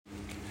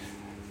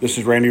This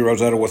is Randy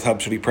Rosetta with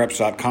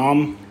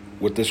HubCityPreps.com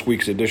with this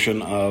week's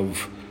edition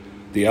of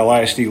the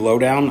LISD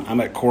Lowdown. I'm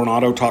at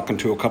Coronado talking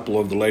to a couple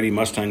of the Lady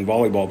Mustang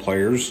volleyball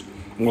players.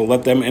 I'm going to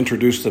let them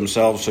introduce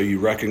themselves so you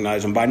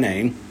recognize them by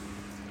name.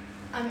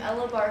 I'm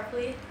Ella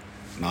Barkley.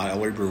 Not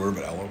Ellie Brewer,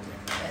 but Ella.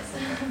 Yes.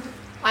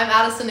 I'm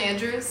Addison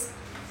Andrews.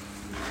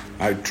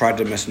 I tried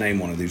to misname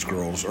one of these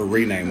girls, or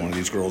rename one of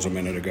these girls a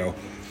minute ago.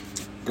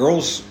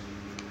 Girls,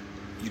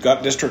 you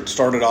got district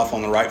started off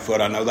on the right foot.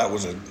 I know that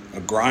was a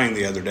grind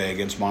the other day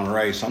against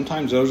Monterey.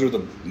 Sometimes those are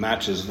the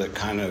matches that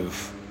kind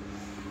of,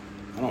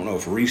 I don't know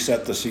if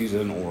reset the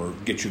season or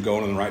get you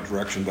going in the right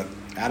direction. But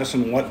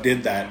Addison, what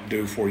did that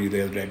do for you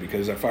the other day?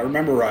 Because if I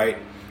remember right,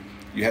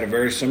 you had a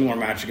very similar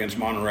match against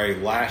Monterey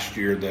last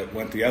year that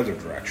went the other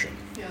direction.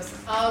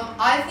 Yes.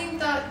 I think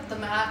that the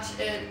match,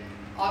 it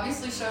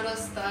obviously showed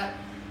us that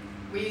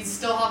we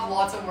still have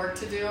lots of work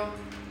to do.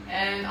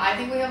 And I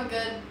think we have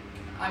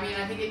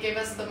I think it gave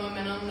us the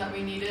momentum that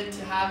we needed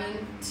to have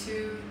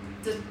into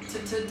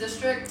to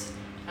district.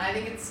 And I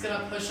think it's going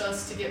to push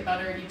us to get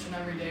better each and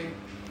every day.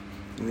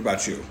 What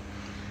about you?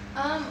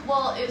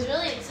 Well, it was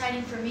really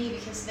exciting for me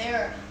because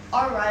they're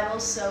our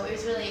rivals, so it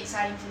was really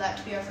exciting for that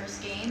to be our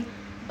first game.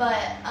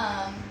 But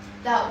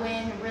that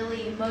win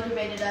really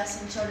motivated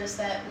us and showed us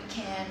that we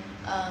can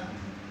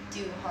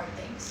do hard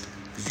things.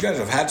 You guys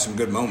have had some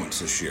good moments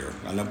this year.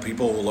 I know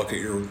people will look at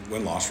your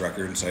win-loss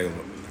record and say,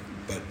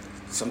 but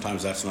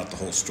sometimes that's not the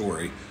whole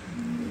story.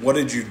 What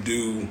did you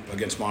do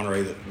against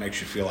Monterey that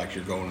makes you feel like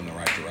you're going in the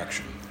right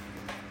direction?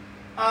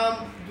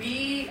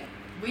 We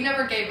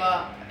never gave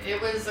up.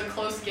 It was a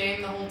close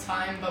game the whole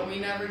time, but we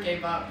never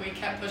gave up. We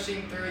kept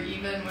pushing through.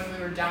 Even when we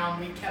were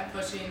down, we kept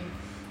pushing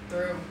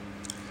through.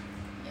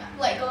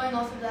 Yeah, going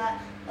off of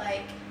that,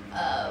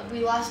 we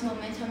lost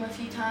momentum a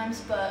few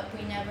times, but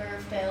we never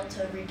failed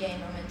to regain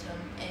momentum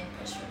and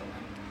push for the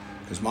win.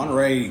 Because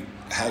Monterey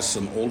has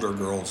some older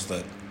girls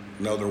that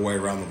know their way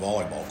around the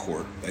volleyball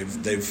court.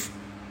 They've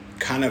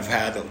kind of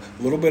had a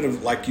little bit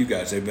of, like you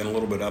guys, they've been a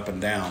little bit up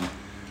and down,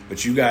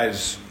 but you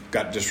guys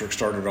got district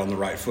started on the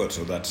right foot,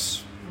 so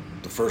that's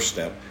the first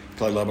step. You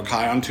play Lubbock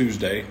High on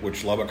Tuesday,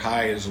 which Lubbock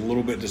High is a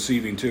little bit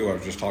deceiving too. I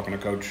was just talking to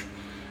Coach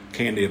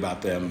Candy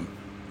about them.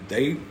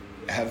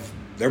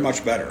 They're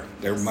much better.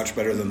 They're much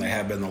better than they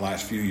have been the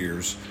last few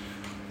years.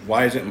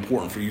 Why is it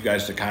important for you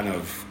guys to kind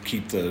of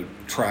keep the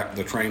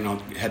train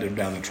headed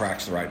down the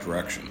tracks the right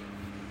direction?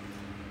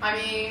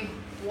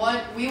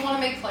 We want to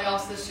make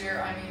playoffs this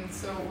year.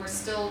 So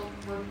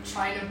we're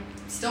trying to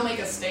still make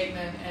a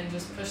statement and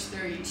just push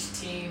through each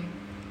team.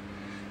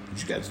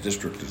 You guys'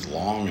 district is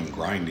long and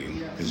grinding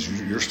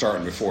because you're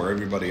starting before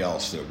everybody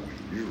else. So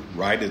you're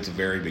right at the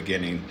very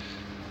beginning.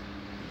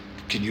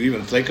 Can you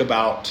even think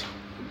about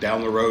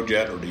down the road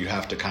yet, or do you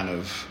have to kind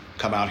of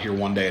come out here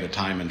one day at a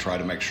time and try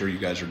to make sure you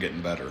guys are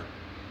getting better?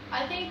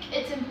 I think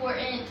it's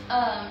important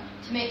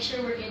to make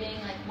sure we're getting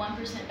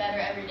 1% better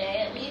every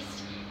day at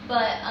least,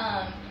 but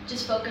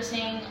just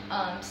focusing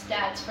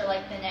stats for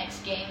the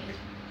next game is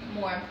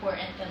more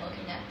important than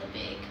looking at the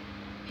big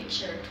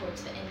picture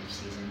towards the end of the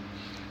season.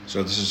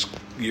 So this is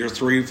year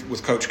 3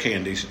 with Coach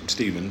Candy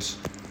Stevens.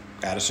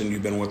 Addison,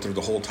 you've been with her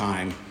the whole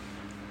time.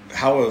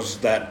 How has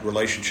that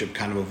relationship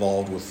kind of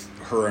evolved with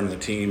her and the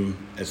team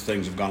as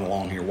things have gone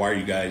along here? Why are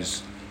you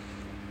guys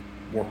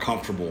more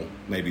comfortable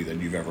maybe than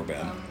you've ever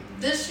been?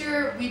 This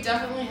year, we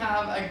definitely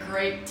have a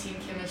great team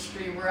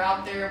chemistry. We're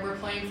out there, we're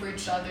playing for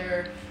each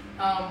other.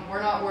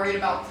 We're not worried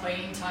about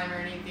playing time or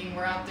anything.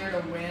 We're out there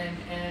to win,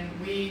 and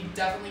we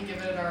definitely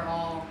give it our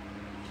all.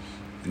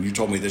 And you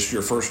told me this is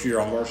your first year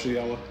on varsity,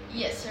 Ella?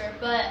 Yes, sir.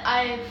 But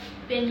I've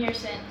been here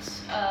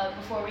since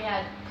before we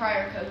had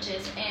prior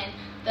coaches, and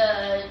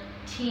the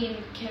team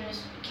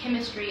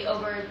chemistry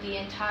over the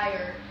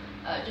entire,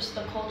 just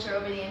the culture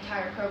over the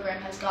entire program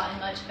has gotten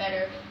much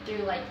better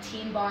through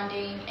team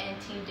bonding and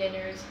team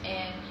dinners,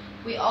 and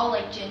we all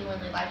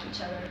genuinely like each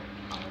other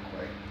on the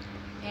court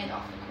and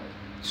off the court.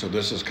 So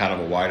this is kind of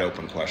a wide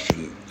open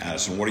question,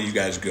 Addison. What are you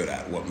guys good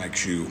at? What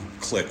makes you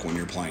click when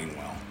you're playing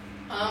well?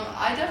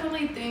 I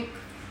definitely think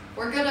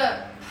we're good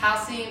at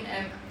passing,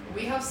 and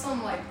we have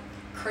some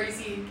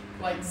crazy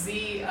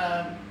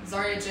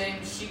Zaria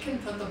James. She can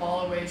put the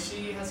ball away.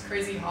 She has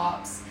crazy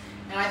hops,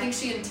 and I think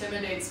she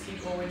intimidates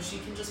people when she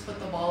can just put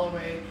the ball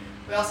away.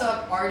 We also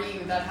have Artie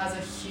that has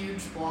a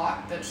huge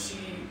block that she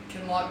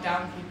can lock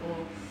down people.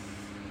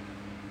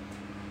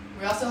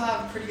 We also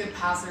have pretty good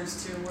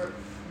passers too. We're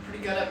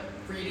pretty good at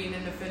reading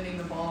and defending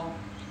the ball.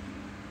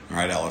 All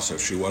right, Ella, so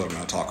she wasn't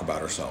going to talk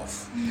about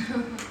herself.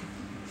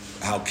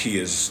 How key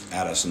is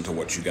Addison to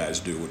what you guys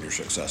do when you're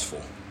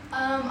successful?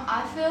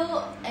 I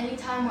feel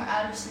anytime we're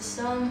out of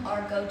system,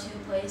 our go-to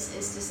place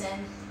is to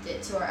send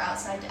it to our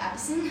outside to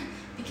Addison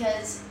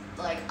because,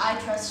 I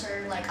trust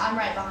her. I'm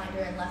right behind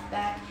her in left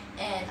back,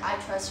 and I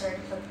trust her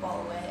to put the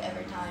ball away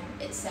every time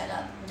it's set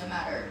up, no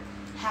matter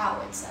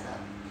how it's set up.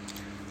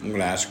 I'm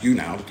going to ask you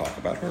now to talk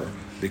about her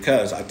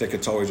because I think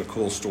it's always a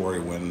cool story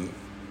when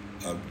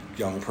a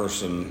young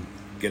person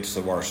gets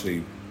to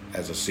varsity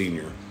as a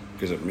senior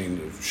because it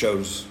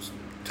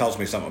tells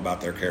me something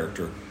about their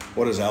character.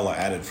 What has Ella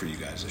added for you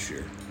guys this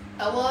year?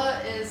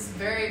 Ella is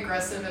very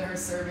aggressive in her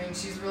serving.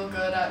 She's real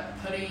good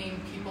at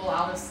putting people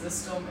out of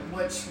system,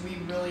 which we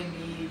really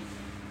need.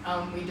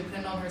 We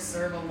depend on her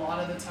serve a lot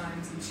of the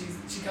times, and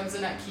she comes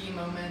in at key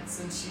moments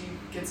and she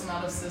gets them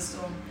out of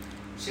system.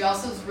 She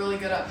also is really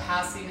good at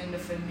passing and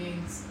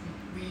defending.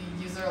 We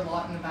use her a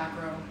lot in the back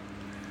row.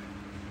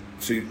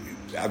 So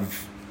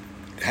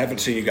haven't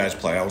seen you guys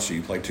play. Obviously,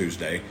 you play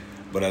Tuesday,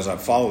 but as I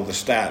follow the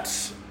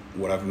stats,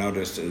 what I've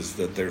noticed is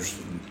that there's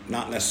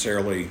not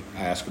necessarily.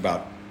 I ask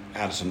about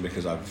Addison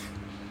because I've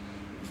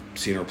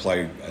seen her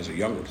play as a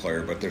younger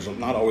player, but there's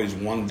not always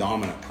one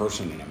dominant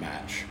person in a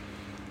match.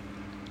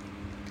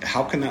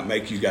 How can that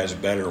make you guys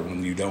better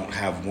when you don't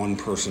have one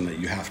person that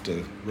you have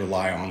to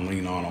rely on,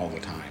 lean on all the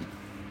time?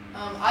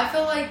 I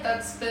feel like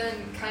that's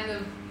been kind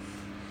of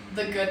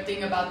the good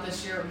thing about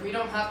this year. We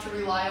don't have to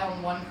rely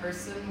on one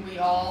person. We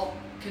all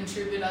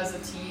contribute as a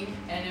team,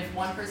 and if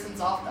one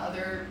person's off, the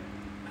other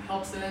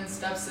helps in,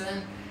 steps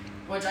in,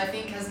 which I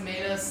think has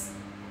made us,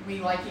 we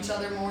like each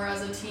other more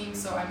as a team.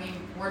 So I mean,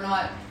 we're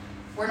not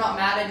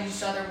mad at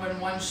each other when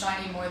one's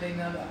shining more than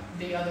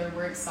the other.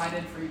 We're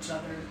excited for each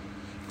other.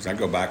 Because I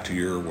go back to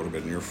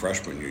your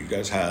freshman year. You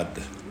guys had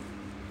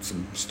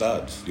some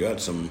studs. You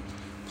had some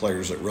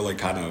players that really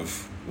kind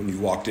of, when you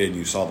walked in,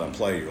 you saw them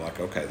play, you're like,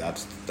 okay,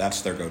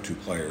 that's their go-to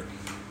player.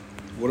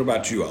 What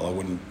about you, Ella?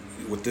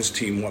 With this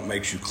team, what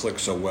makes you click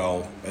so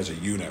well as a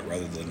unit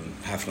rather than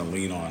having to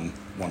lean on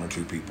one or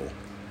two people?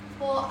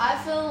 Well, I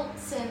feel,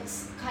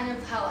 since kind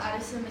of how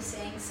Addison was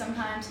saying,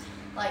 sometimes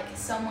like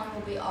someone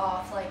will be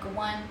off, like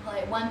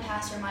one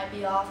passer might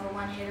be off or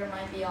one hitter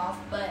might be off,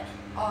 but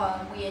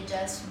we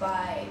adjust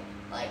by,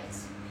 like,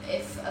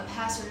 if a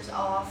passer's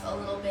off a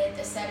little bit,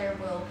 the setter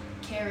will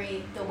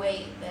carry the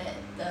weight that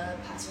the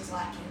passer's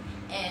lacking,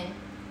 and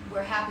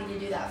we're happy to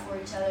do that for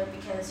each other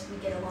because we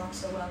get along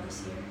so well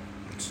this year.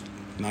 It's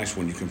nice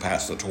when you can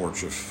pass the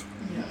torch.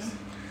 Yes.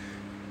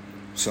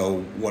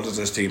 So what does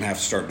this team have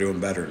to start doing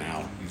better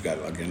now? You've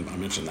got, again, I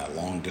mentioned that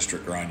long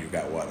district grind. You've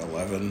got,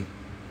 11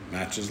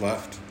 matches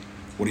left?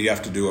 What do you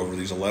have to do over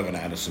these 11,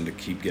 Addison, to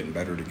keep getting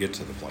better to get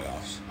to the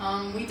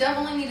playoffs? We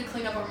definitely need to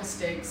clean up our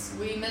mistakes.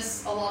 We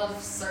miss a lot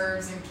of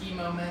serves and key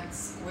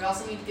moments. We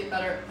also need to get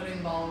better at putting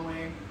the ball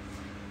away,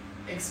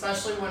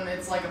 especially when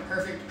it's like a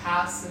perfect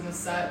pass and the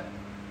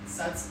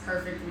set's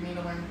perfect. We need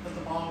to learn to put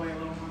the ball away a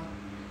little more.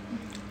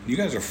 You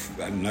guys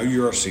are, I know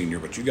you're a senior,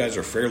 but you guys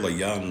are fairly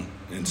young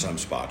in some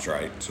spots,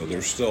 right? So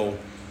there's still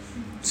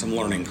some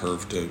learning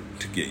curve to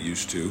get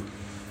used to.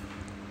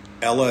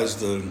 Ella is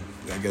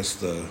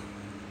the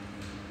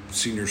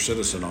senior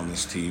citizen on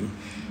this team.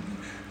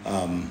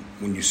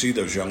 When you see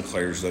those young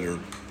players that are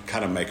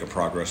kind of making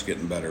progress,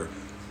 getting better,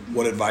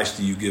 what advice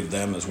do you give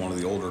them as one of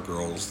the older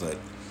girls that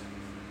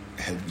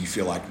you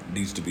feel like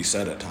needs to be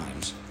said at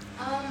times?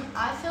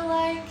 I feel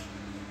like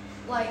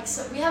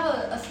so we have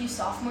a few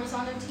sophomores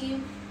on the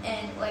team,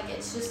 and like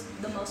it's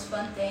just the most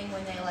fun thing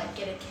when they like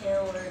get a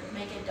kill or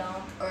make a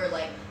dunk, or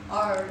like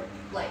our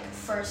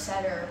first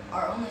setter,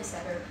 our only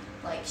setter,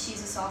 like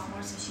she's a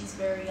sophomore, so she's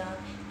very young.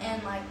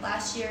 And like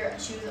last year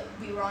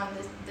we were on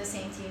the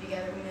same team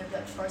together. We moved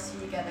up to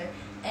varsity together,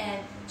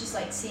 and just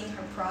like seeing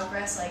her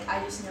progress, like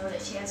I just know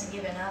that she hasn't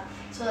given up.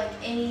 So like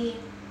any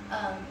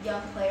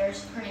young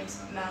players, her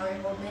name's Mallory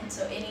Holdman,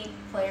 so any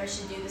player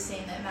should do the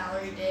same that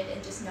Mallory did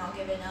and just not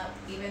giving up.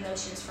 Even though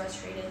she was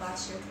frustrated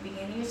last year at the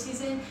beginning of the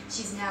season,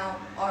 she's now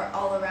our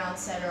all-around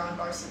setter on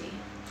varsity.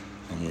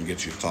 I'm going to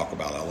get you to talk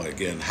about Ella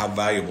again. How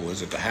valuable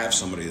is it to have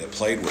somebody that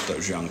played with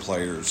those young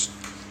players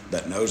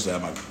that knows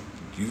them?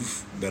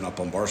 You've been up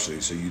on varsity,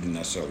 so you didn't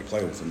necessarily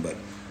play with them, but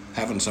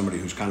having somebody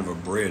who's kind of a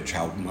bridge,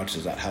 how much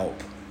does that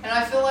help? And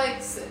I feel like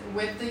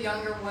with the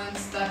younger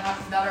ones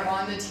that are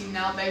on the team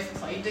now, they've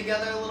played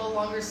together a little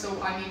longer.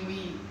 So, I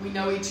mean, we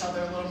know each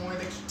other a little more.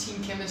 The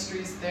team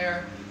chemistry is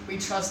there. We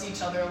trust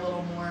each other a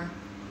little more.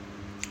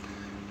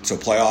 So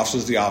playoffs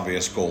is the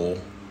obvious goal.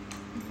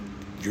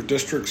 Your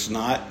district's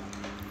not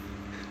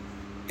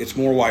 – it's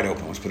more wide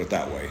open, let's put it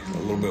that way. A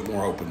little bit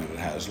more open than it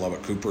has.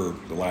 Lubbock Cooper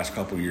the last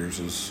couple of years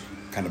has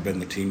kind of been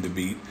the team to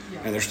beat,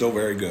 and they're still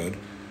very good.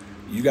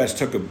 You guys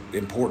took an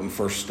important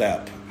first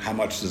step. How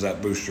much does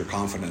that boost your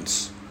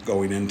confidence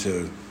going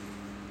into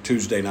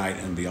Tuesday night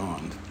and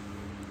beyond?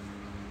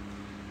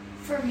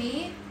 For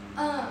me,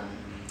 on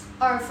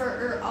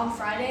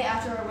Friday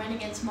after our win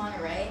against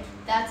Monterey,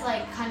 that's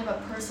like kind of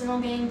a personal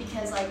game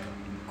because like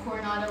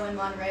Coronado and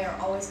Monterey are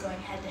always going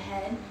head to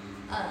head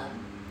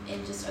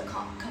in just a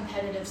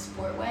competitive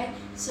sport way.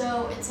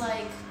 So it's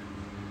like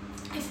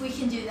if we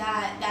can do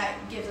that, that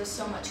gives us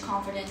so much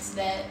confidence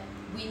that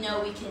we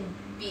know we can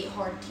beat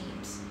hard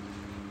teams.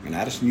 And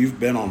Addison, you've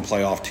been on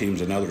playoff teams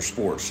in other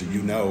sports, so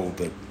you know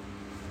that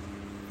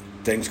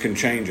things can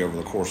change over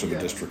the course of a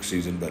district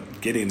season,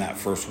 but getting that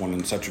first one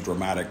in such a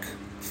dramatic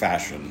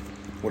fashion,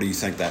 what do you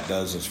think that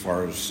does as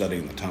far as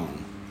setting the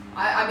tone?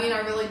 I mean,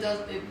 it really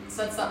does. It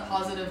sets that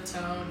positive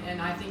tone, and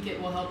I think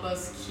it will help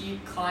us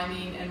keep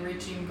climbing and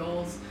reaching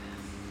goals.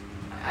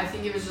 I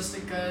think it was just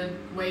a good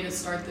way to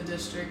start the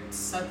district,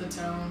 set the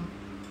tone,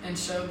 and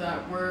show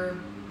that we're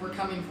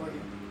coming for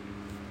you.